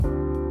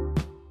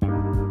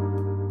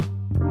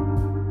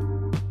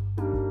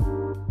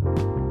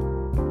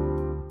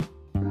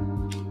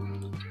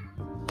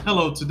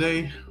Hello,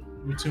 today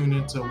we tuned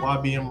into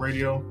YBM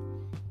Radio.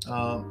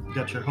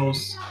 Got your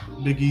host,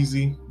 Big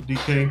Easy,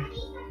 DK.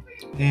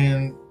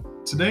 And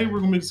today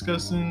we're going to be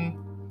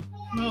discussing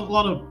a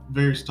lot of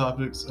various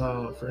topics.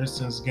 For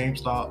instance,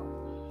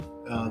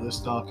 GameStop. This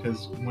stock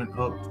has went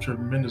up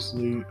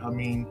tremendously. I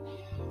mean,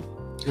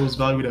 it was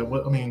valued at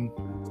what? I mean,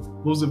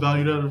 what was it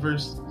valued at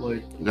first?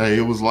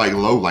 It was like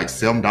low, like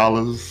 $7.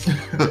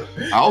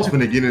 I was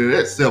finna get into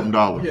that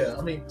 $7. Yeah,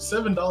 I mean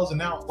 $7, and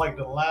now like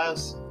the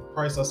last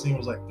price I seen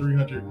was like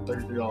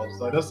 $333.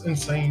 Like that's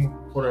insane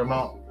for the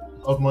amount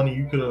of money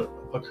you could have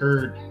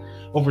occurred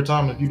over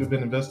time if you'd have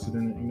been invested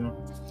in it, you know.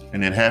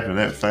 And it happened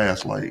that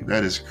fast. Like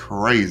that is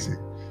crazy.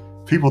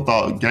 People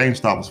thought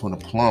GameStop was gonna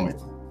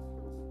plummet,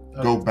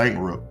 go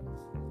bankrupt,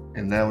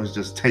 and now it's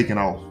just taking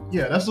off.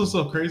 Yeah, that's what's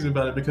so crazy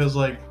about it, because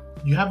like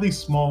you have these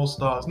small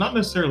stocks, not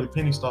necessarily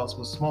penny stocks,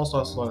 but small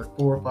stocks like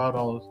 $4 or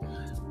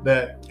 $5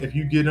 that if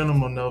you get in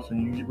them enough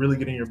and you really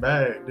get in your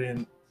bag,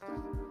 then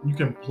you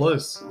can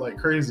plus like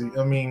crazy.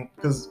 I mean,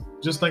 because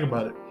just think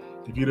about it.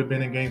 If you'd have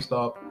been in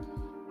GameStop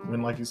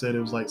when, like you said, it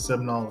was like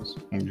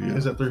 $7,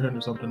 it's at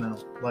 300 something now.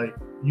 Like,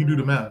 you do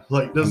the math.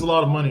 Like, there's a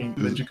lot of money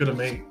that you could have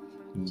made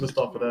just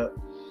off of that.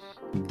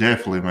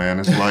 Definitely,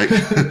 man. It's like,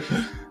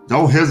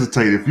 don't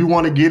hesitate. If you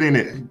want to get in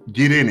it,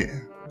 get in it.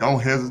 Don't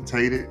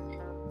hesitate it.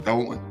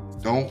 Don't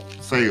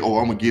say, oh,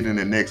 I'm gonna get in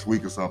it next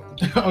week or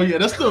something. Oh yeah,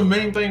 that's the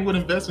main thing with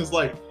investments.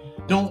 Like,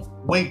 don't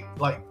wait.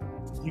 Like,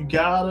 you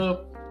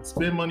gotta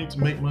spend money to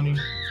make money.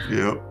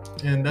 Yep.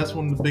 And that's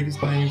one of the biggest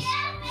things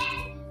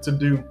to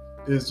do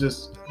is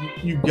just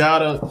you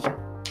gotta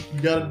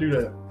do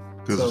that.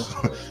 Because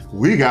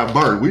we got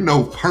burned. We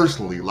know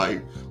personally.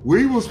 Like,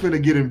 we was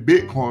finna get in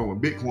Bitcoin when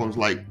Bitcoin was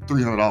like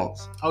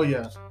 $300. Oh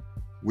yeah.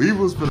 We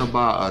was finna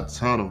buy a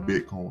ton of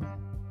Bitcoin.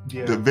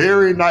 Yeah. The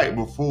very night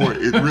before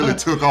it really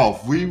took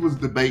off, we was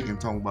debating,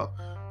 talking about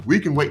we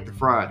can wait to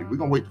Friday. We're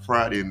gonna wait to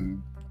Friday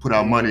and put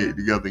our money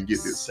together and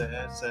get this.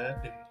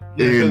 Sad day.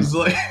 Yeah, and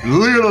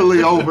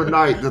literally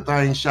overnight, the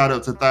thing shot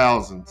up to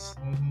thousands,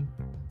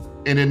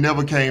 and it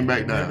never came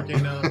back down.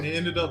 It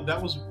ended up,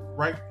 that was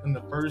right in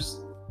the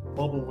first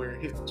bubble where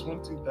it hit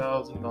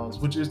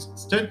 $20,000, which is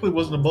technically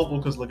wasn't a bubble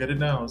because look at it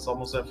now, it's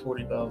almost at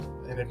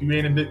 40,000. And if you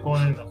ain't in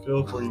Bitcoin, I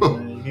feel for you,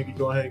 man. You need to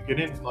go ahead and get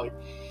in. Like,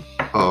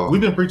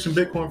 we've been preaching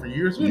Bitcoin for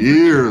years. We've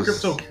been preaching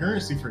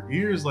cryptocurrency for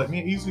years. Like,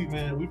 me and Easy,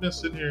 man, we've been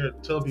sitting here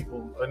telling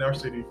people in our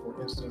city,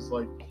 for instance,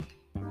 like,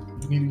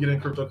 you need to get in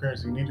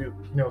cryptocurrency. You need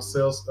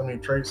to,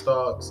 trade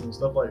stocks and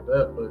stuff like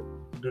that.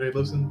 But do they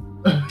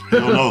listen? I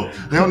don't know.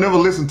 They'll never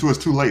listen to us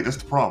too late. That's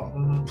the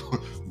problem.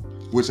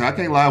 Which I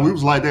can't lie, we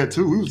was like that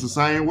too. We was the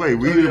same way.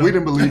 We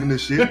didn't believe in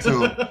this shit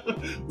till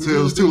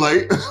it was too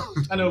late.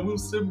 I know, we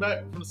was sitting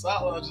back from the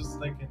sidelines just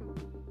thinking,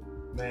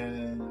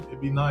 man,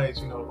 it'd be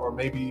nice, or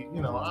maybe, we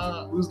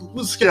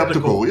was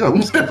skeptical. Yeah, we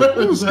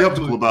was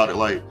skeptical about it.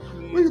 Like,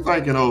 we were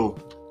thinking, oh,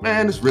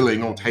 man, this really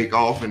ain't gonna take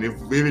off. And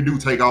if it do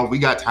take off, we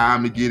got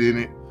time to get in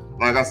it.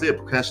 Like I said,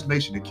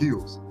 procrastination, it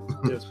kills.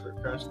 Yes,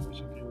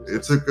 procrastination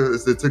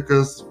kills. It took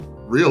us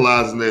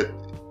realizing that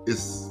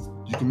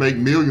you can make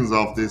millions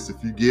off this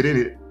if you get in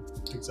it.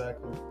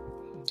 Exactly.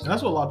 And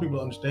that's what a lot of people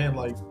understand.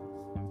 Like,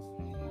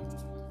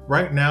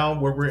 right now,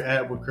 where we're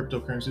at with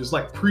cryptocurrency, it's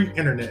like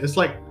pre-internet. It's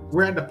like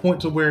we're at the point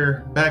to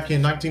where back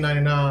in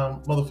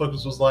 1999,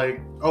 motherfuckers was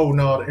like, oh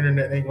no, the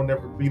internet ain't gonna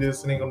never be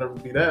this and ain't gonna never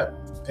be that.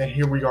 And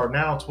here we are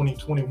now,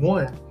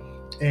 2021,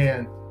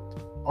 and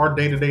our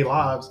day-to-day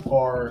lives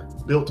are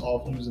built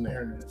off using the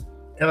internet.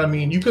 And I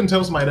mean, you couldn't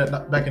tell somebody that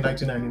back in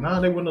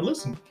 1999, they wouldn't have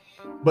listened.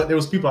 But there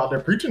was people out there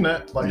preaching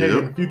that, like, hey,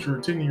 in the future,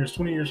 10 years,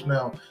 20 years from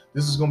now,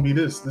 this is going to be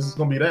this is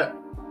going to be that.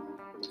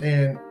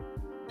 And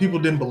people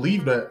didn't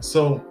believe that.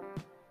 So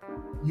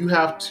you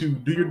have to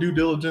do your due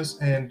diligence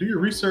and do your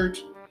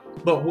research.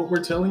 But what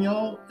we're telling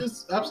y'all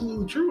is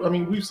absolutely true. I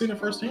mean, we've seen it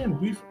firsthand.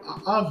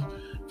 I've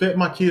fed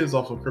my kids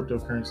off of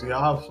cryptocurrency.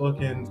 I've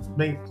fucking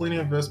made plenty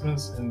of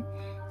investments and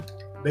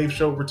they've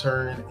showed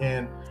return.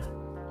 And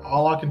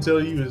all I can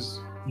tell you is,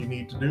 you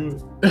need to do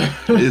it.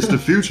 It's the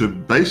future,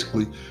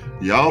 basically.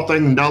 Y'all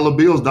thinking dollar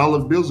bills are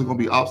going to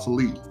be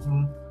obsolete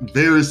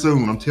very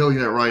soon. I'm telling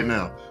you that right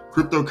now.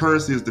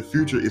 Cryptocurrency is the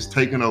future. It's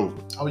taking over.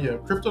 Oh yeah,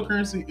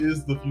 cryptocurrency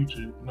is the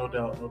future. No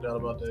doubt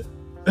about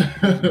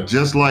that.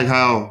 Just like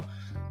how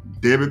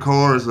debit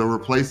cards are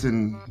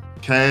replacing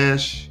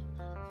cash,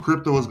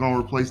 crypto is going to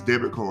replace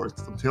debit cards.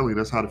 I'm telling you,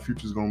 that's how the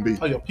future is going to be.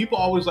 Oh yeah, people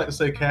always like to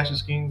say cash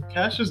is king.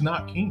 Cash is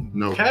not king.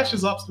 No. Cash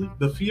is obsolete.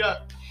 The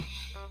fiat,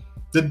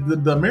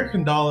 the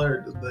American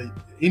dollar,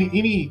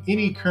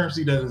 any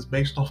currency that is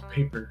based off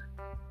paper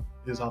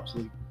is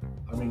obsolete.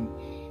 I mean,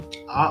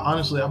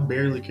 I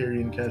barely carry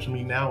any cash. I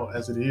mean, now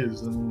as it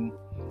is, I mean,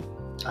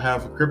 I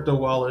have a crypto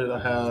wallet. I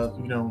have,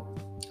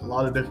 a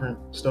lot of different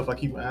stuff I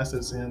keep my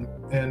assets in,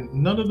 and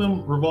none of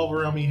them revolve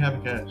around me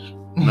having cash.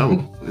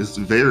 No, it's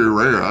very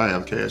rare I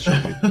have cash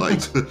on me. Like,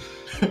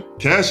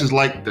 cash is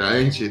like the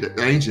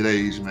ancient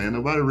age, man.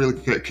 Nobody really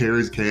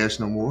carries cash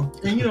no more.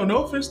 And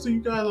no offense to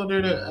you guys out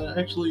there that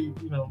actually,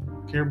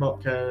 care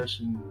about cash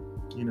and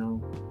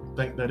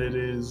think that it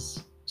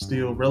is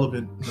still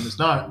relevant when it's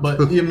not.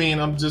 But I mean,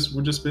 we're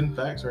just spitting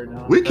facts right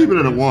now. We keeping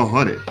it at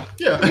 100.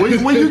 Yeah.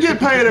 When you get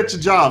paid at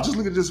your job, just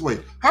look at it this way.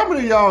 How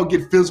many of y'all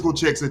get physical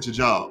checks at your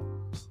job?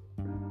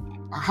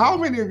 How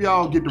many of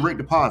y'all get direct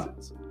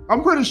deposits?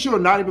 I'm pretty sure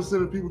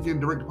 90% of people getting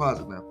direct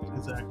deposit now.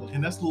 Exactly.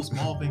 And that's little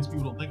small things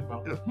people don't think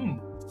about. Yeah.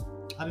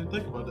 I didn't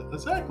think about that.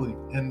 Exactly.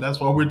 And that's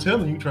why we're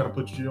telling you, try to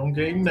put your own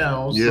game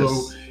now. Yes.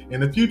 So in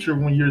the future,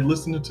 when you're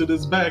listening to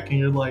this back and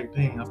you're like,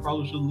 dang, I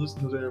probably should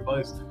listen to their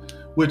advice.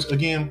 Which,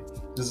 again,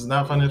 this is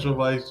not financial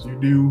advice. You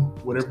do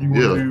whatever you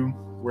want to do.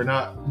 We're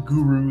not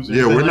gurus.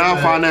 Yeah, we're not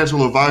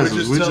financial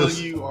advisors. We're just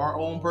telling you our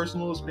own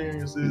personal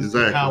experiences,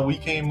 exactly. how we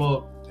came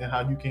up and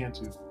how you can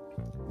too.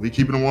 We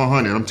keeping it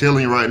 100. I'm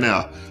telling you right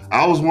now.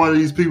 I was one of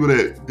these people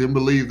that didn't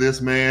believe this,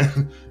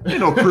 man.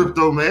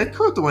 Crypto, man.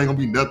 Crypto ain't gonna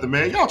be nothing,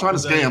 man. Y'all trying to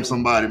scam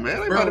somebody,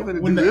 man. Bro,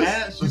 when the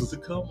ads used to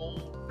come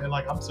on, and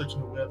like I'm searching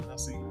the web and I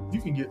see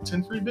you can get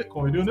 10 free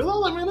Bitcoin doing this. I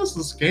was like, man, this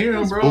is a scam,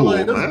 that's bro. Cool,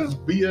 like this man. is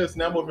BS.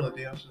 Now I'm over like,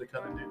 damn, I should have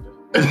kind of did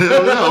that.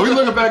 Hell yeah, we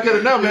looking back at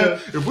it now, man.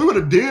 Yeah. If we would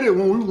have did it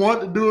when we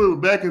wanted to do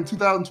it back in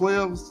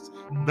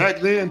 2012, back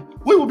then,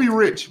 we would be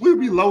rich. We would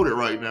be loaded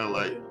right now,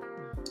 like.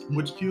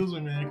 Which kills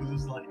me, man, because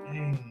it's like,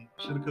 dang.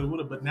 Shoulda, coulda,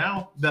 woulda. But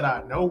now that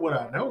I know what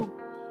I know,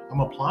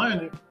 I'm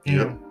applying it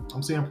and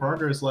I'm seeing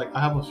progress. Like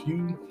I have a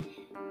few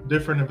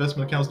different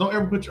investment accounts. Don't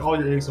ever put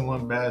all your eggs in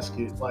one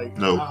basket. Like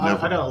no, I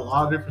got a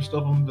lot of different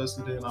stuff I'm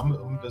invested in. I'm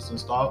invested in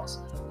stocks,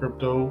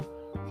 crypto,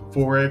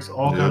 Forex,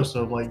 all kind of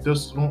stuff. Like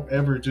just don't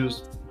ever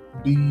just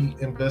be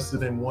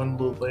invested in one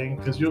little thing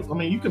because you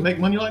can make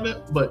money like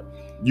that, but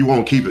you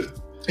won't keep it.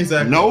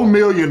 Exactly. No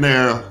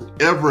millionaire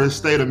ever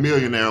stayed a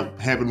millionaire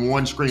having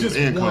one stream of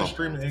income. One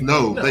stream of income.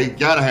 No, they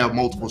gotta have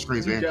multiple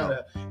streams of income.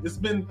 It's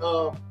been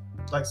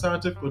like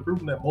scientifically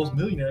proven that most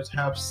millionaires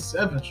have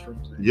 7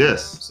 streams of income.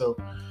 Yes. So,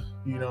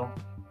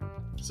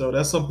 so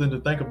that's something to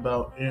think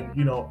about. And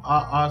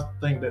I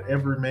think that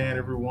every man,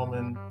 every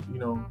woman,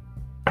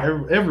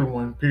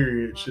 everyone,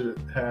 period, should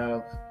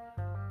have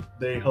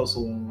they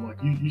hustle. And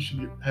like you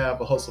should have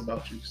a hustle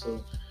about you.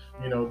 So.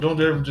 Don't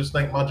ever just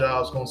think my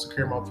job's going to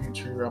secure my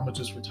future. I'm going to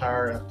just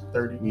retire after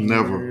 30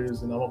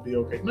 years and I'm going to be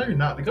okay. No, you're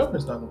not. The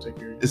government's not going to take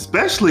care of you.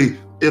 Especially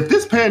if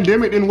this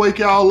pandemic didn't wake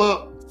y'all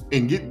up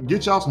and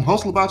get y'all some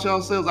hustle about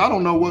yourselves, I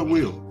don't know what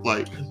will.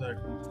 Like,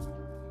 exactly.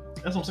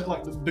 That's what I'm saying.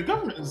 Like, the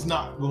government is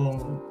not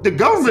going. The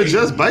government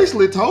just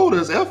basically told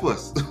us, F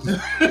us.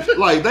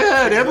 Like, they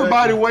had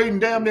everybody waiting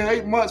damn near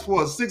 8 months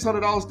for a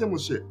 $600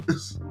 stimulus shit.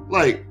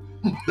 Like,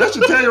 that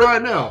should tell you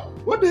right now.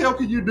 What the hell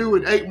can you do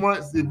in 8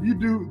 months? If you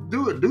do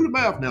the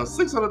math now,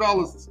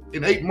 $600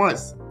 in 8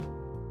 months.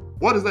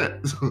 What is that?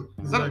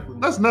 Exactly.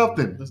 That's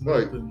nothing. That's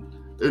nothing.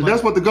 And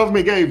that's what the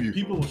government gave you.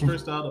 People were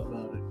stressed out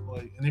about it.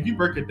 Like, and if you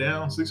break it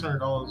down,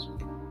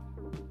 $600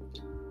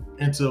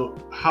 into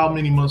how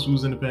many months we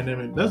was in the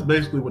pandemic, that's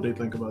basically what they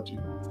think about you.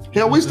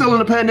 Hell, we still in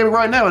the pandemic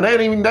right now, and they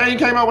ain't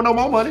came out with no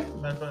more money.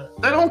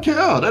 They don't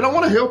care. They don't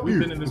want to help you.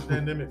 We've been in this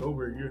pandemic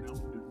over a year now.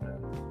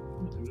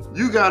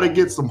 You gotta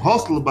get some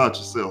hustle about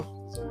yourself.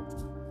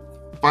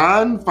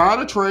 Find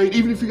a trade,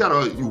 even if you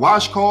gotta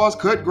wash cars,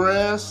 cut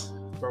grass.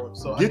 Bro,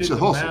 so get your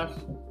hustle.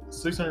 Math,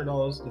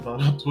 $600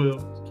 divided by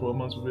 12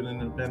 months we've been in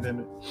the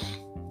pandemic.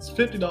 It's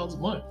 $50 a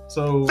month.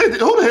 So 50,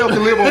 who the hell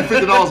can live on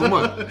 $50 a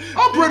month?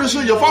 I'm pretty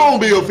sure your phone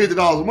bill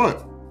 $50 a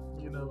month.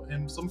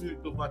 And some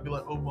people might be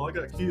like, oh well, I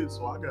got kids,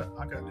 so I got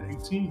the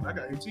 18. I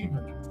got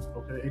 1,800.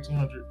 Okay,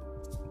 1,800.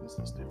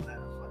 Let's do math.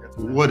 I got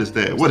what is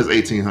that? What is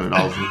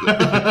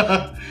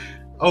 $1,800?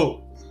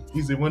 Oh,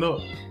 easy went up.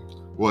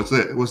 What's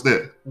that?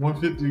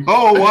 150.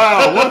 Oh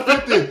wow,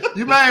 150.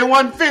 You made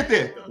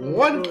 150.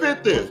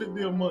 150.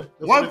 150 a month.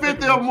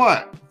 150 a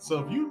month.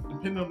 So if you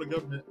depend on the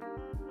government,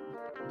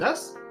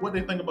 that's what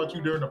they think about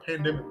you during a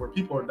pandemic where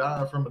people are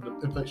dying from an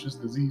infectious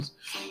disease.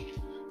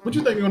 What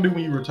you think you're gonna do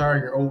when you retire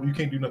and you're old? You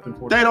can't do nothing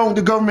for them.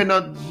 The government,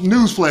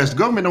 newsflash, the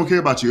government don't care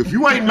about you. If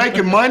you ain't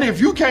making money, if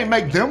you can't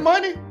make them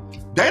money,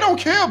 they don't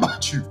care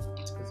about you.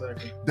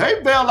 Exactly.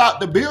 They bail out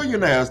the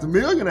billionaires, the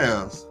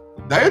millionaires.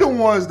 They're the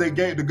ones the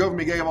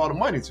government gave all the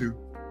money to.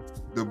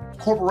 The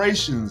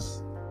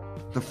corporations,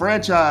 the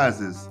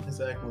franchises.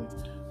 Exactly.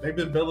 They've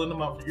been bailing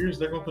them out for years.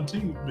 They're going to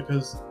continue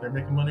because they're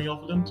making money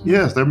off of them too.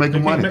 Yes, they're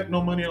making money. They can't make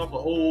no money off of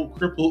old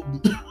crippled.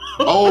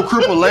 Old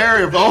crippled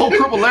Larry. If old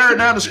crippled Larry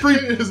down the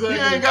street, exactly. He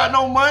ain't got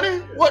no money.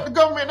 What, the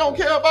government don't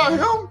care about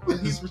him?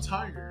 And he's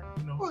retired.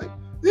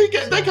 They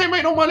can't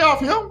make no money off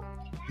him.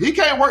 He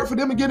can't work for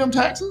them and get them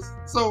taxes.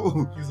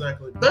 So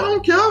exactly. They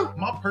don't care.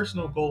 My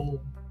personal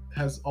goal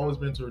has always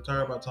been to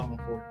retire by the time I'm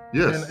 40.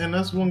 Yes. And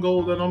that's one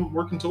goal that I'm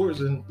working towards.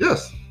 And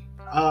yes.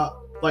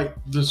 Like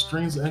the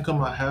streams of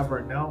income I have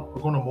right now are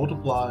going to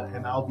multiply,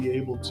 and I'll be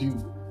able to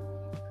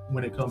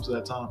when it comes to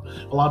that time.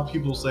 A lot of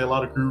people say, a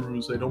lot of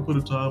gurus say, don't put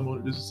a time on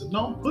it. This is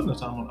no, I'm putting a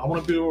time on it. I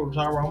want to be able to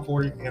retire when I'm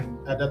 40,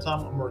 and at that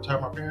time, I'm going to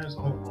retire my parents.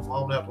 I don't want my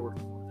mom to have to work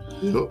anymore.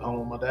 Yep. I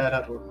don't want my dad to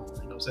have to work anymore.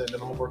 You know what I'm saying?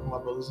 Then I'm going to work with my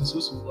brothers and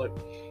sisters. Like,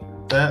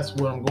 that's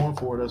what I'm going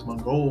for. That's my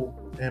goal.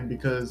 And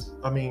because,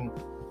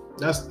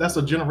 That's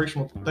a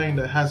generational thing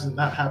that hasn't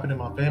not happened in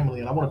my family,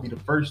 and I want to be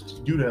the first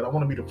to do that. I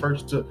want to be the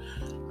first to,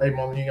 hey,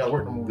 mom, you ain't got to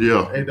work no more.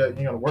 Yeah. Hey, dad, you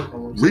ain't got to work no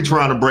more. We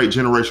trying to break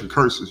generation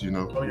curses,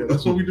 Oh yeah,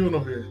 that's what we doing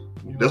over here.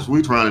 That's what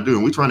we trying to do,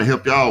 and we trying to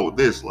help y'all with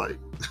this, like.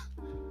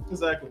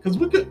 Exactly, because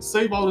we could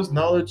save all this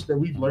knowledge that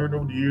we've learned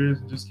over the years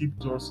and just keep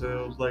it to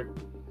ourselves. Like,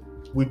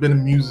 we've been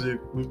in music,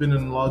 we've been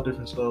in a lot of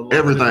different stuff.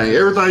 Everything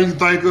you can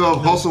think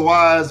of,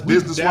 hustle-wise,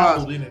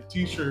 business-wise. In it,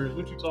 t-shirts,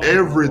 what you talking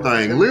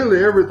everything, about?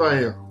 literally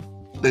everything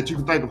that you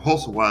can think of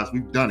hustle-wise,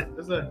 we've done it.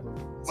 Exactly.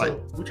 Like,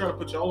 so we try to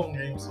put y'all on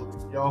game so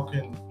y'all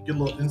can get a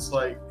little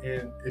insight,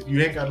 and if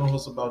you ain't got no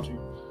hustle about you,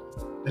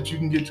 that you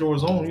can get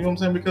yours on. You know what I'm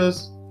saying?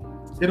 Because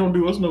it don't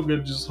do us no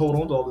good to just hold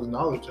on to all this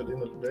knowledge at the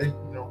end of the day.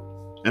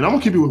 And I'm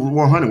gonna keep it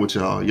 100 with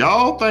y'all.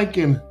 Y'all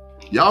thinking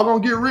y'all gonna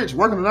get rich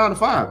working a 9 to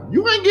 5?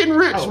 You ain't getting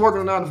rich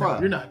working a 9 to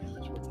 5. You're not getting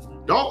rich.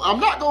 I'm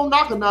not gonna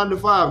knock a 9 to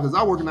 5 because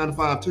I work a 9 to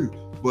 5 too.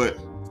 But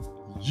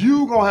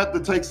you gonna have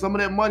to take some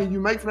of that money you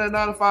make for that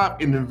 9 to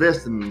 5 and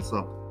invest it in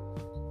something.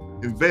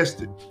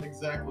 Invest it.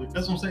 Exactly.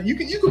 That's what I'm saying. You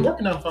can work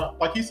a 9 to 5,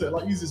 like he said,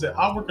 like Easy said.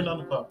 I work a 9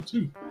 to 5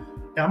 too.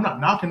 And I'm not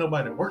knocking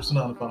nobody that works a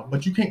 9 to 5,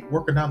 but you can't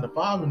work a 9 to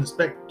 5 and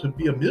expect to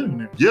be a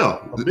millionaire. Yeah.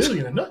 A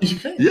billionaire. No, you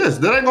can't. Yes,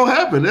 that ain't gonna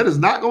happen. That is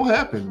not gonna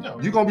happen.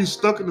 No. You're gonna be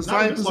stuck in the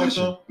same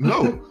position. Like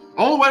No.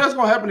 Only way that's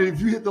gonna happen is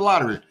if you hit the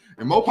lottery.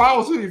 And more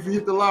power to you if you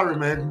hit the lottery,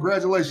 man.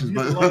 Congratulations.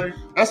 But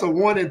that's a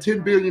 1 in 10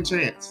 billion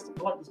chance.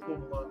 I like this quote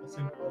a lot. I've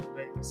seen it the other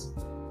day.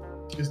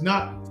 It's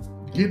not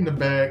getting the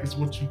bag, it's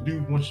what you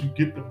do once you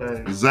get the bag.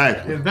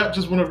 Exactly. If that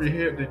just went over your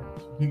head, then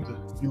you need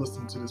to be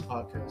listening to this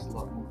podcast a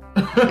lot more.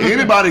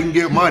 Anybody can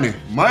get money.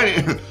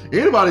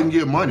 Anybody can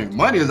get money.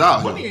 Money is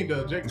out. Money ain't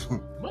done, Jake.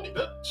 Money,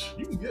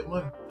 you can get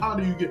money. How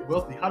do you get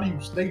wealthy? How do you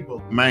stay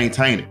wealthy?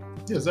 Maintain it.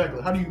 Yeah,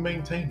 exactly. How do you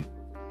maintain it?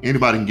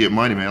 Anybody can get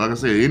money, man. Like I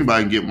said,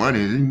 anybody can get money.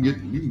 You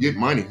can get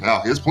money.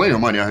 There's plenty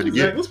of money out here to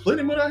get. There's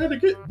plenty of money out here to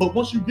get. But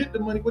once you get the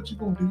money, what you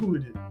gonna do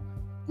with it?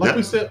 Like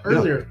we said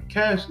earlier,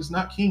 cash is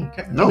not king.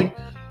 No. I mean,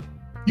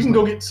 you can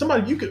go get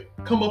somebody. You could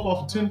come up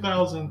off of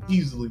 10,000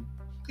 easily.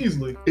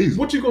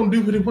 What you gonna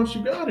do with it once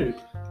you got it?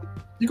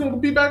 You gonna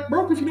be back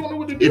broke if you don't know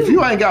what to do. If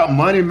you ain't got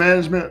money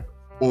management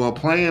or a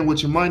plan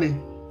with your money,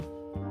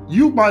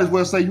 you might as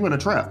well say you in a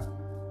trap.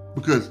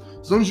 Because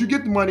as soon as you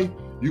get the money,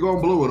 you're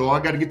gonna blow it. Oh, I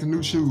gotta get the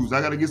new shoes. I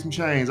gotta get some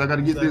chains. I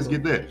gotta get this,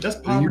 get that. That's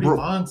poverty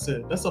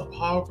mindset. That's a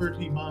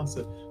poverty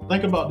mindset.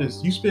 Think about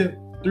this. You spent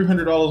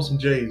 $300 on some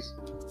J's.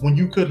 When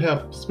you could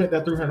have spent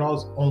that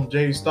 $300 on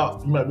J's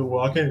stock, you might be,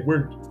 well, I can't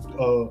wear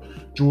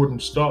Jordan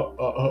stock.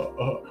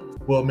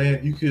 Well,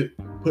 man, you could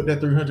put that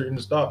 $300 in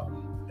the stock,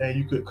 and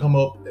you could come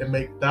up and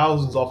make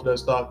thousands off of that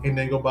stock, and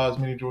then go buy as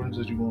many Jordans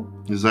as you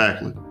want.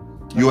 Exactly.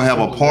 You will have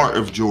a part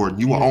of Jordan.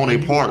 You will own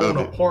a part of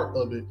it. A part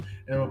of it.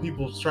 And when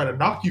people try to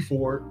knock you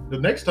for it, the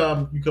next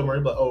time you come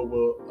around, like, oh,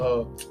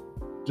 well,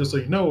 just so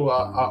you know,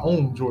 I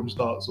own Jordan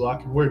stock, so I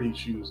can wear these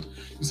shoes.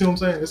 You see what I'm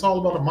saying? It's all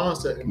about a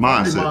mindset. And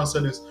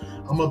mindset is,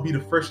 I'm going to be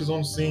the freshest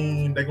on the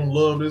scene. They're going to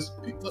love this.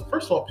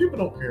 First of all, people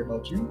don't care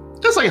about you.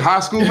 This ain't high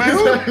school, man.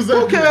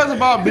 Who cares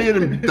about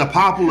being the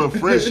popular,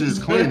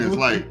 freshest, cleanest?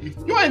 Like,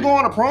 you ain't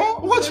going to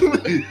prom? What you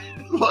mean?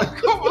 Like,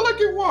 come on, look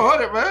at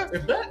 100, man.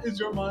 If that is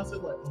your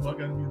mindset, like, oh, I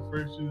got to be the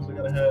fresh shoes. I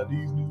got to have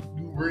these new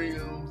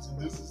rims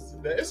and this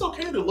and that. It's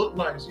okay to look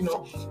nice,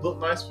 look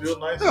nice, feel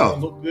nice,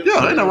 look good.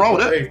 Yeah, ain't nothing wrong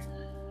with that. Hey,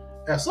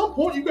 at some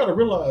point, you got to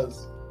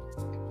realize,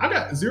 I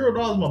got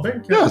 $0 in my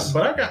bank account,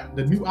 but I got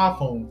the new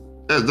iPhone.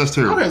 That's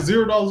terrible. I got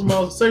 $0 in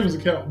my savings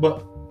account,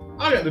 but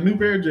I got the new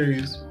pair of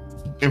J's.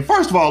 And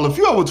first of all, if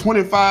you're over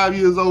 25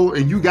 years old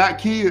and you got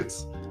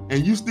kids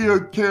and you still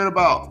caring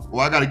about,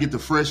 well, I got to get the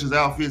freshest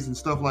outfits and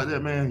stuff like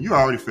that, man, you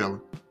already failing.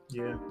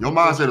 Yeah. Your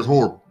mindset is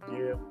horrible.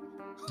 Yeah.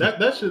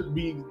 That should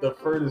be the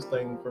furthest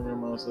thing from your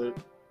mindset.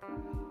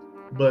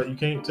 But you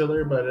can't tell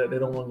everybody that. They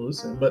don't want to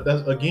listen. But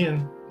that's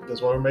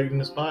why we're making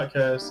this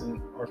podcast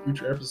and our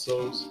future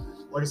episodes.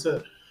 Like I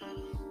said,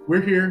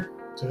 we're here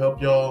to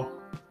help y'all.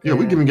 Yeah,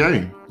 we giving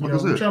game. We're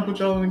trying to put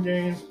y'all in the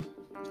game.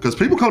 Because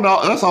people come to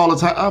us all the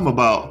time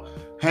about,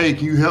 hey,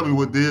 can you help me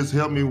with this?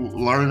 Help me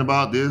learn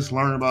about this,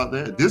 learn about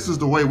that. This is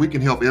the way we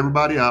can help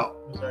everybody out.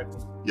 Exactly.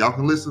 Y'all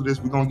can listen to this.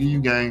 We're going to give you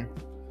game.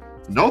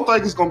 Don't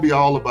think it's going to be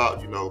all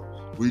about,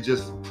 we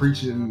just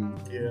preaching,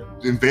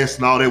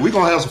 investing, all that. We're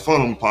going to have some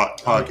fun on the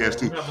podcast,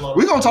 too.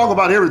 We're going to talk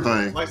about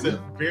everything. Like I said,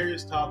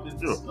 various topics.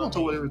 Yeah, we're going to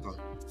talk about everything.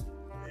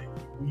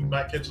 You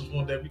might catch us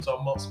one day, we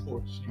talking about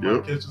sports. You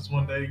might catch us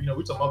one day, we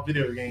talking about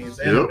video games,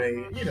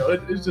 anime.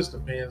 It just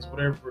depends,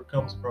 whatever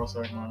comes across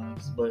our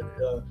minds. But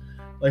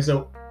like I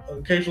said,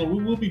 occasionally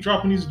we will be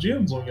dropping these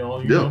gems on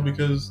y'all, you know,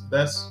 because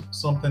that's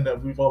something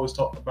that we've always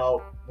talked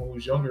about when we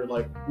was younger.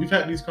 Like, we've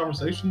had these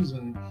conversations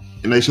and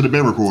they should have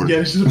been recorded. Yeah,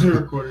 they should have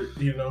been recorded,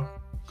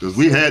 Because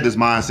we had this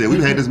mindset.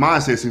 We've had this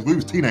mindset since we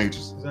was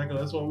teenagers. Exactly.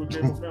 That's why we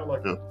came up now.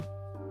 Like,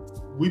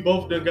 we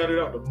both done got it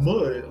out the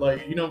mud.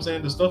 Like, you know what I'm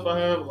saying? The stuff I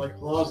have, like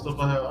a lot of stuff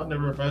I have, I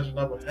never imagined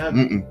I would have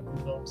it. You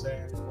know what I'm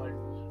saying? Like,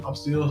 I'm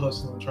still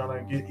hustling,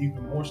 trying to get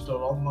even more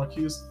stuff. All my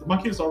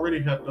kids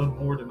already have done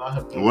more than I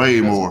have done.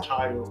 Way more. As a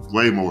child.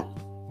 Way more.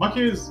 My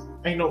kids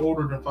ain't no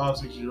older than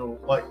 5-6 years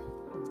old. Like,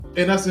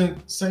 And that's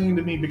insane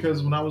to me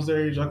because when I was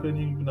their age, I couldn't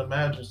even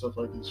imagine stuff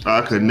like this.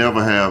 I could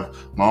never have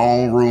my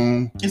own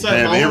room, It's like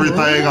have my own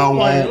everything room,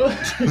 I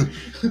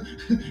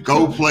like,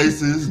 go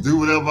places, do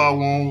whatever I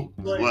want.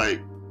 Like-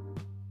 Like,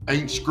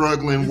 ain't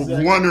struggling,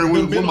 Exactly. wondering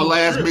Done been when my on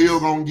last trips. meal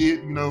gonna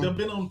get, you know. They've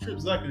been on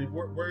trips, exactly.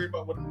 Worried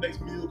about where the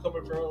next meal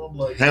coming from.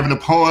 Like, Having to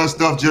pawn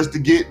stuff just to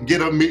get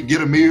a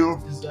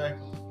meal.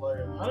 exactly. Like,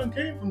 I done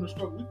came from the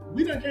struggle.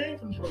 We done came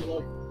from the struggle.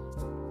 Like,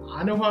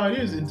 I know how it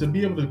is, and to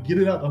be able to get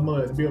it out the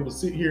mud, and be able to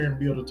sit here and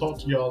be able to talk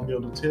to y'all, and be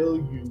able to tell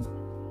you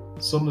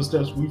some of the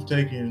steps we've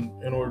taken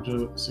in order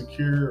to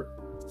secure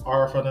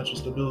our financial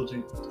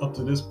stability up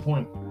to this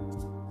point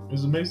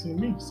is amazing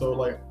to me. So,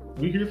 like,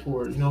 we're here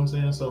for it. You know what I'm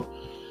saying? So,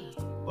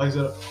 like I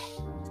said,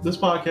 this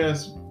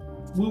podcast,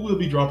 we will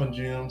be dropping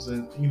gems,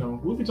 and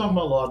we'll be talking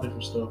about a lot of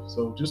different stuff.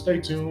 So just stay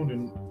tuned,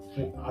 and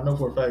I know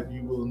for a fact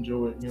you will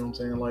enjoy it. You know what I'm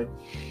saying? Like,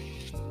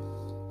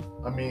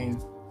 I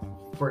mean,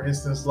 for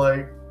instance,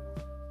 like,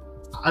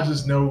 I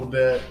just know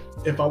that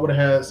if I would have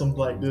had something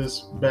like this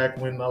back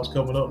when I was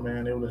coming up,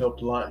 man, it would have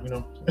helped a lot.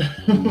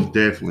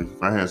 Definitely.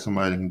 If I had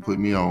somebody who can put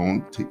me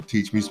on,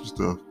 teach me some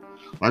stuff.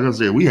 Like I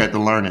said, we had to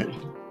learn it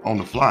on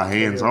the fly,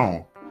 hands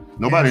on.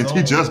 Nobody didn't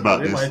teach us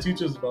about this. Nobody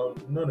teach us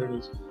about none of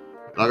this.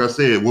 Like I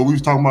said, what we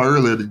was talking about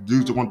earlier, the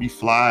dudes that want to be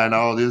fly and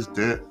all this,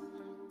 that.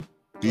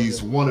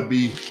 These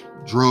wannabe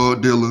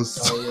drug dealers.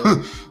 Oh,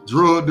 yeah.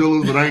 Drug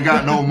dealers that ain't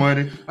got no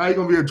money. How you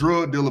gonna be a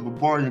drug dealer but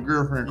borrow your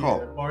girlfriend's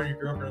car? Borrow your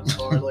girlfriend's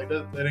car. Like,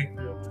 that ain't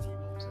real. You know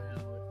what I'm saying?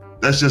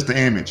 Like, That's just the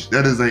image.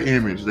 That is an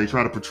image they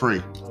try to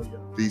portray. oh, yeah.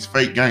 These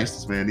fake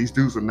gangsters, man. These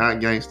dudes are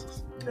not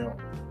gangsters. No,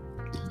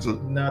 So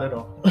not at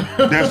all.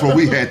 that's what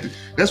we had to.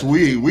 That's what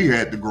we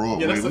had to grow up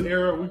Yeah, that's with. the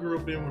era we grew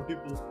up in where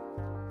people,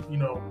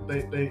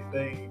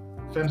 they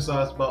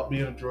fantasize about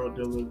being a drug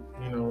dealer.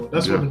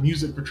 That's what the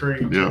music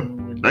portrayed. Yeah. too,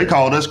 and They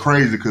called us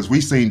crazy because we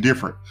seen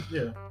different.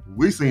 Yeah.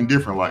 We seen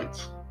different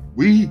lights.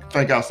 We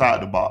think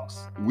outside the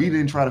box. We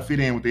didn't try to fit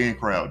in with the in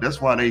crowd.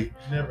 That's why they.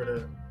 Never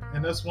that.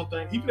 And that's one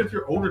thing. Even if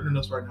you're older than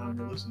us right now and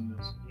you're listening to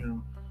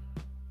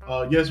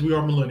this, yes, we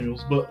are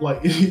millennials, but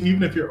like,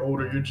 even if you're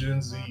older, you're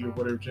Gen Z or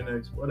whatever, Gen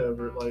X,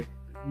 whatever, like,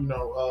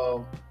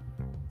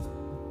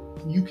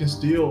 you can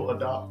still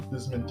adopt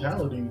this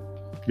mentality.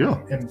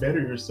 Yeah. And better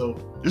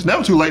yourself. It's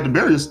never too late to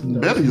better yourself.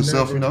 Never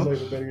too late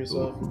to better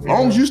yourself. As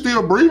long as you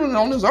still breathing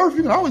on this earth,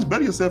 you can always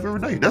better yourself every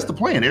day. That's the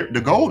plan.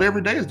 The goal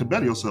every day is to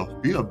better yourself.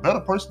 Be a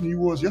better person than you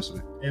was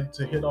yesterday. And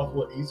to hit off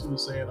what Easy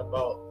was saying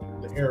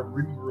about the era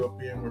we grew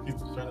up in, where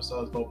people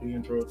fantasize about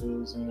being drug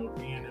dealers,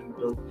 being in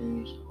dope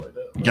games, like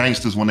that. Like,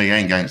 Gangsters when they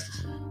ain't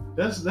gangsters.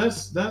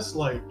 That's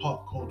like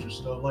pop culture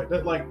stuff. Like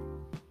that. Like,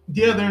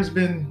 yeah, there's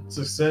been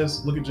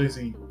success. Look at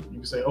Jay-Z. You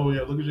can say, oh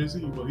yeah, look at Jay-Z,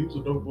 but he was a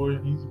dope boy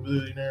and he's a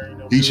billionaire.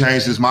 He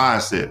changed his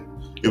mindset.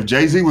 If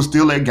Jay-Z was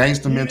still that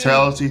gangster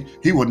mentality,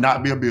 he would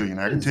not be a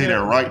billionaire. I can tell you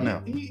that right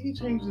now. He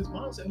changed his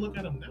mindset. Look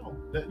at him now.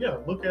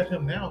 Look at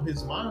him now.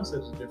 His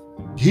mindset is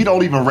different. He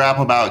don't even rap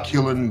about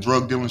killing,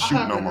 drug dealing,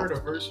 shooting no more. I haven't heard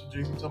a verse of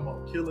Jay-Z talking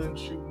about killing,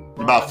 shooting.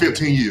 About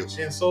 15 years.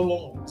 And so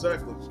long,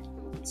 exactly.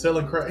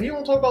 Selling crack. He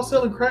don't talk about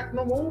selling crack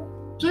no more.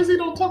 Jay-Z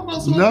don't talk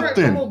about selling crack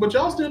no more, but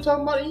y'all still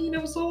talking about he ain't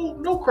never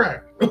sold no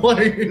crack.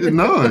 Like,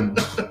 none.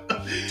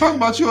 Talking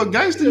about you a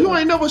gangster, you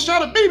ain't never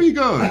shot a BB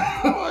gun.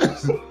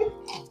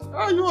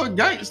 Oh, you a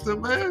gangster,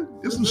 man.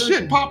 If some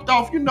shit popped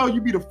off, you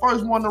be the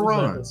first one to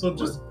run. So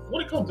just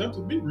when it comes down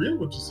to be real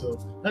with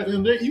yourself.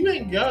 And you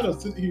ain't gotta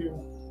sit here.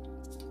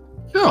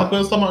 Yeah.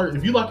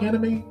 If you like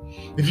anime,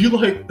 if you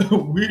like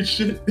weird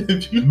shit,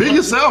 be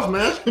yourself,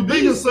 man. Be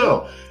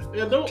yourself.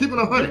 Yeah, don't keep it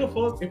 100. Give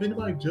a fuck if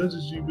anybody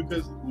judges you,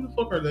 because who the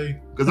fuck are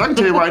they? Because I can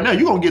tell you right now,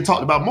 you're gonna get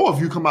talked about more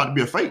if you come out to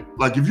be a fake.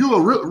 Like, if you're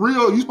a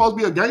real, you supposed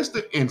to be a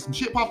gangster and some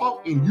shit pop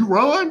up and you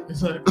run,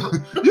 It's like,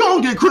 you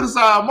don't get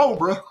criticized more,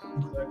 bro.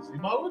 you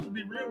might want to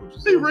be real with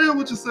yourself. Be real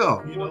with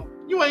yourself.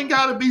 You ain't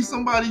gotta be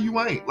somebody you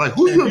ain't. Like,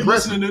 who you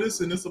impressing? Listening to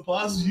this and this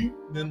applies to you,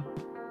 then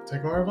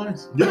take our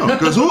advice. Yeah,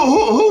 because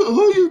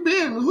who you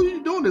been? Who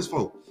you doing this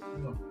for?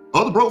 Yeah.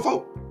 Other broke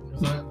folk.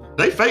 Exactly.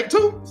 They fake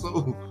too.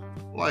 So,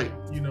 like,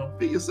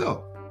 be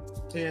yourself.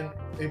 And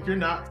if you're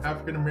not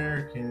African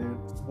American,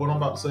 what I'm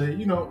about to say,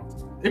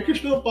 it can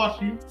still apply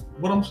to you.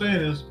 What I'm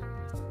saying is,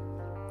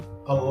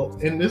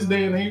 in this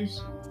day and age,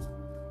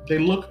 they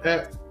look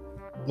at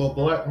the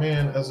black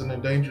man as an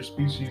endangered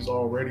species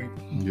already.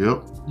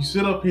 Yep. You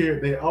sit up here,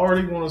 they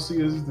already want to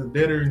see us as the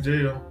dead or in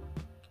jail.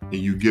 And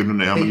you give them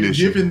the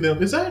ammunition. You're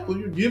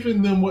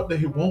giving them what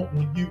they want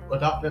when you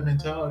adopt that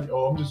mentality.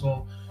 Oh, I'm just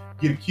gonna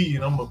get a key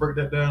and I'm gonna break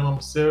that down. I'm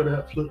gonna sell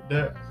that, flip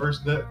that, reverse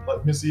that,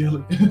 like Missy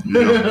Elliott.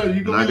 Yeah.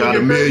 I got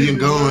a million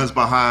guns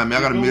behind me.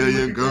 I got a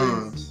million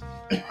guns.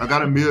 I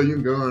got a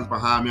million guns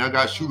behind me. I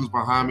got shooters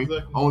behind me.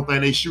 Exactly. Only thing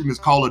they shooting is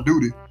Call of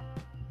Duty.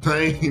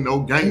 They ain't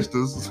no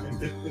gangsters.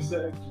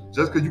 Exactly.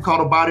 Just because you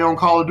caught a body on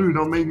Call of Duty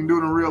don't make you do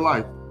it in real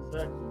life.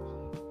 Exactly.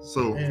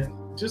 So. And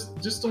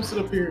just don't sit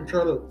up here and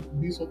try to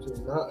be something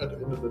you're not at the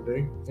end of the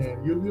day,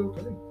 and you'll be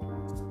okay.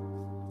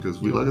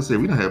 Because like I said,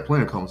 we done had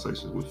plenty of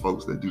conversations with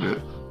folks that do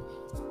that.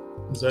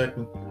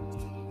 Exactly.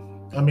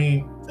 I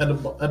mean, at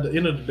the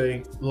end of the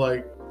day,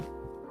 like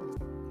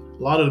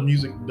a lot of the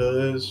music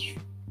does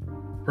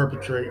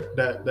perpetrate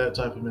that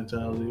type of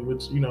mentality,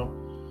 which, you know,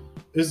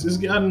 it's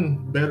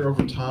gotten better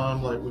over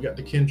time. Like, we got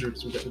the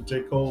Kendricks, we got the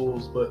J.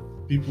 Cole's, but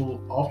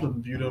people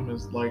often view them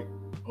as like,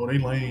 oh, they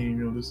lame,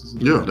 you know, this is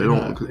Yeah, they're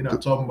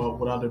not talking about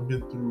what I've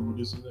been through,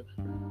 this is it.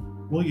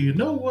 Well, you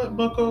know what,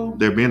 bucko?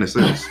 They're being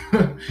themselves.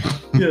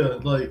 Yeah,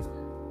 like,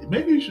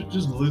 maybe you should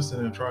just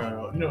listen and try it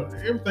out. You know,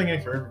 everything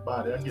ain't for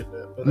everybody. I get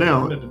that. But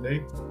now, at the end of the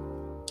day,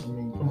 I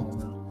mean, come on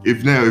now.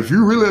 If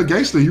you're really a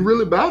gangster, you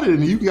really about it,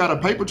 and you got a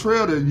paper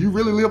trail that you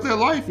really live that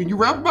life and you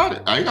rap about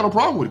it, I ain't got no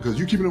problem with it because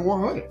you keeping it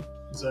 100.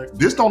 Exactly.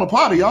 This don't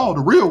apply to y'all,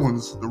 the real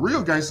ones, the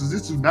real gangsters.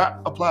 This do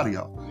not apply to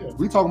y'all. Yeah.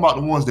 We talking about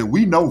the ones that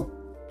we know,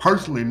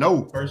 personally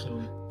know.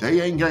 Personally.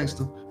 They ain't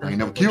gangster. They ain't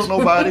never killed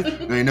nobody.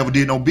 They ain't never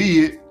did no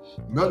bid.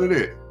 None of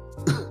that.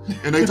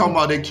 And they talking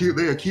about they'll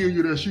kill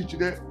you, they'll shoot you,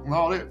 that and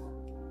all that.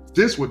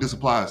 This what this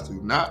applies to,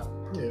 not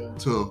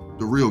to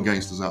the real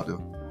gangsters out there.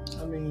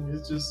 I mean,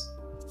 it's just,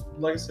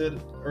 like I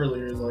said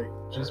earlier, like,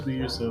 just be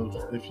yourself.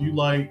 If you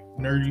like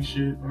nerdy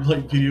shit, you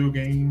like video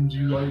games,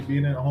 you like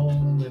being at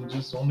home and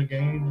just on the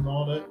game and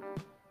all that,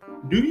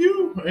 do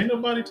you? Ain't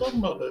nobody talking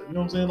about that. You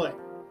know what I'm saying? Like,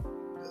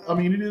 I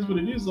mean, it is what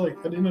it is. Like,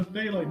 at the end of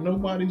the day, like,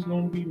 nobody's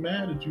gonna be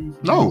mad at you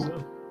for being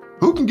yourself.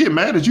 Who can get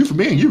mad at you for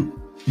being you?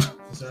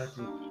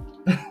 Exactly.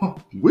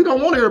 We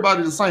don't want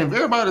everybody the same. If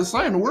everybody the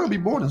same, the world be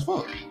boring as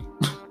fuck.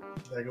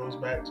 That goes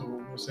back to what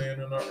we were saying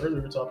in our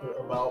earlier topic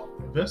about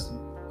investing.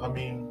 I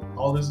mean,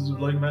 all this is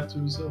relating back to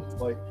yourself.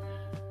 Like,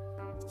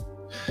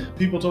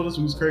 people told us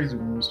we was crazy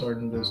when we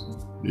started investing.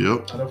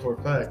 Yep. I know for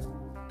a fact.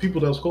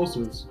 People that was close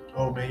to us,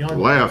 oh man, y'all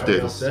laughed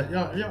at us.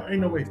 Y'all ain't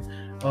no way.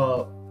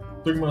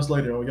 3 months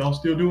later, oh, y'all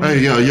still doing it? Hey,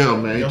 yeah,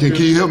 man. Can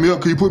you help me up?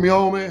 Can you put me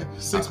on, man?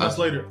 6 months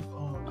later.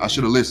 I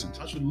should have listened.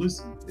 I should have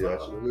listened. Yeah,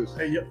 I should have listened.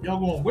 Hey, y'all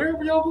going, where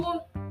were y'all going?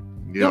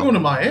 Yeah. Y'all going to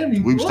Miami.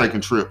 We was taking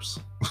trips.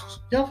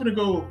 Y'all finna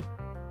go,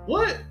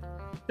 what?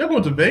 Y'all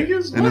going to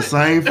Vegas? And what? the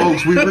same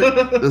folks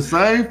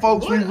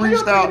we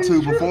reached out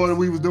to before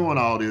we was doing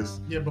all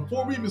this. Yeah,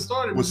 before we even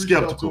started, was we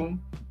reached skeptical. out to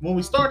them. When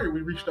we started, we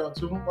reached out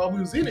to them. While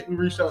we was in it, we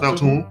reached out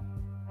to them. them.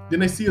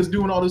 Then they see us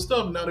doing all this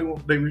stuff, and now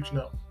they reaching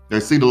out. They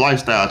see the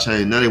lifestyle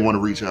change, now they want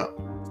to reach out.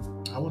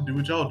 I want to do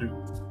what y'all do.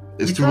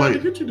 It's too late. To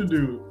get you to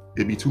do it.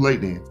 It'd be too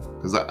late then.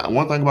 Because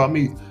one thing about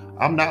me,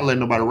 I'm not letting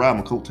nobody ride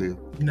my coattail.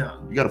 Nah.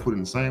 You got to put in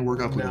the same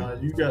work I put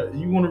in.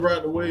 You want to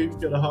ride the wave, you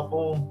got to hop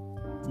on.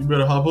 You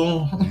better hop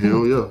on.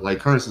 Hell yeah. Like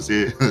Currency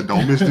said,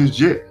 don't miss this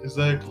jet.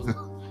 Exactly.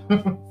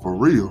 For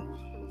real.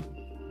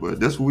 But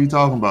that's what we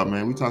talking about,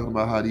 man. We talking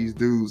about how these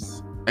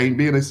dudes ain't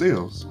being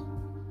themselves.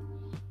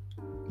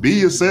 Be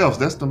yourself.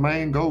 That's the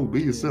main goal.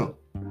 Be yourself.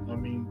 I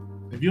mean,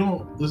 if you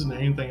don't listen to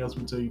anything else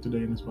we tell you today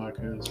in this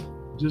podcast,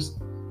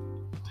 just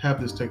have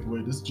this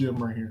takeaway, this gem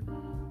right here.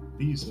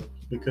 Be yourself.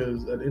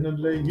 Because at the end of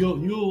the day,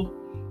 you'll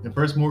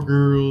impress more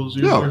girls,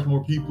 you'll impress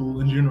more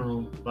people in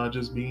general by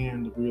just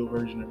being the real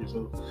version of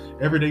yourself.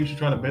 Every day you should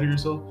try to better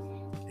yourself.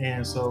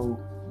 And so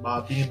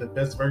by being the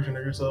best version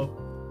of yourself,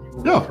 you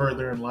will go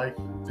further in life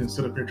than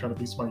sit up here trying to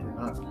be smart you're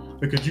not.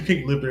 Because you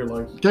can't live their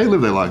life. Can't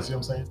live their life. You see what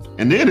I'm saying?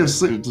 And then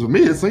to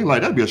me, it seemed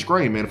like that'd be a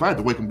strain, man. If I had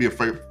to wake up and be a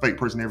fake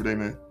person every day,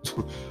 man,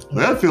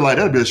 I feel like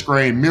that'd be a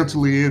strain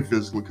mentally and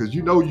physically. Because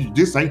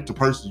this ain't the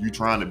person you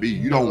trying to be.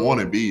 You don't want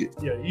to be it.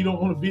 Yeah, you don't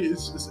want to be it.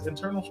 It's an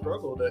internal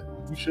struggle that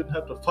you shouldn't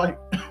have to fight.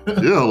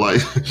 Yeah,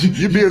 like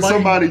you being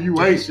somebody you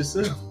ain't.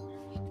 Yourself.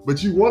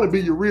 But you want to be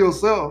your real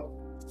self.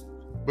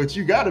 But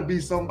you got to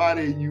be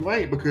somebody you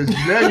ain't because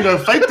now you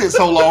done faked it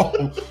so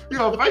long. You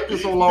done faked it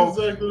so long.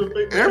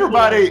 Exactly.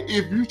 Everybody,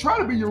 if you try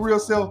to be your real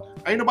self,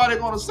 ain't nobody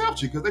going to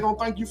accept you because they're going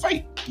to think you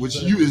fake. Which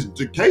is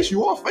the case.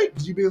 You are fake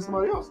because you being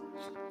somebody else.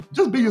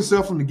 Just be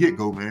yourself from the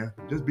get-go, man.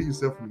 Just be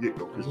yourself from the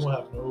get-go. You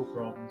won't have no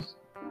problems.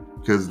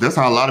 Because that's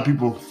how a lot of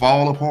people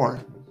fall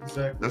apart.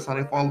 Exactly. That's how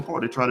they fall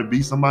apart. They try to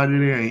be somebody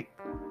they ain't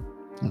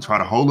and try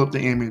to hold up the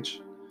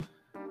image.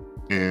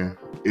 And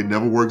it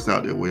never works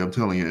out that way. I'm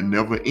telling you, it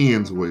never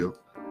ends well.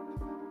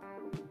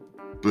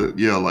 But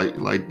yeah, like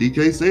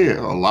DK said,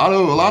 a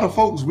lot of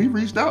folks we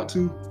reached out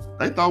to,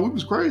 they thought we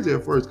was crazy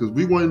at first because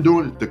we wasn't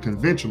doing it the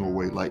conventional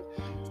way. Like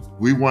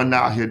we wasn't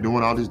out here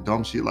doing all this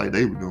dumb shit like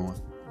they were doing.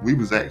 We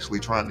was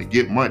actually trying to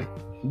get money.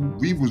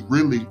 We was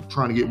really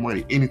trying to get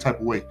money any type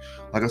of way.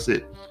 Like I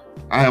said,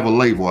 I have a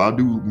label. I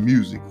do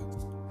music.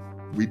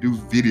 We do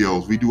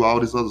videos. We do all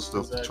this other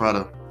stuff to try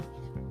to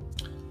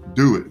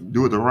do it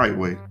the right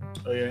way.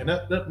 Oh yeah, and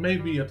that may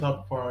be a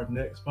topic for our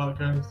next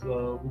podcast.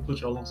 We'll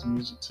put y'all on some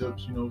music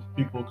tips,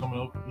 people coming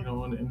up, in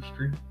the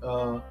industry.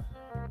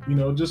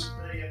 Just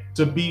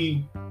to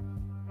be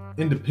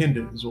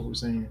independent is what we're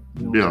saying.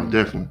 Yeah,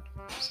 definitely.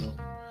 So,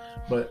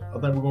 but I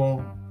think we're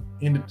going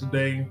to end it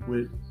today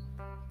with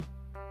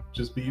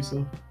just be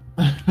yourself.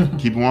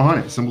 Keep it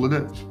 100. Simple as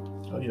that.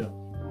 Oh yeah.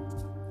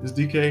 It's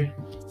DK.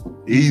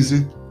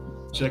 Easy.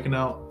 Checking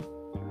out.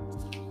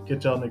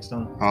 Catch y'all next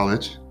time. Holla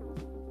at you.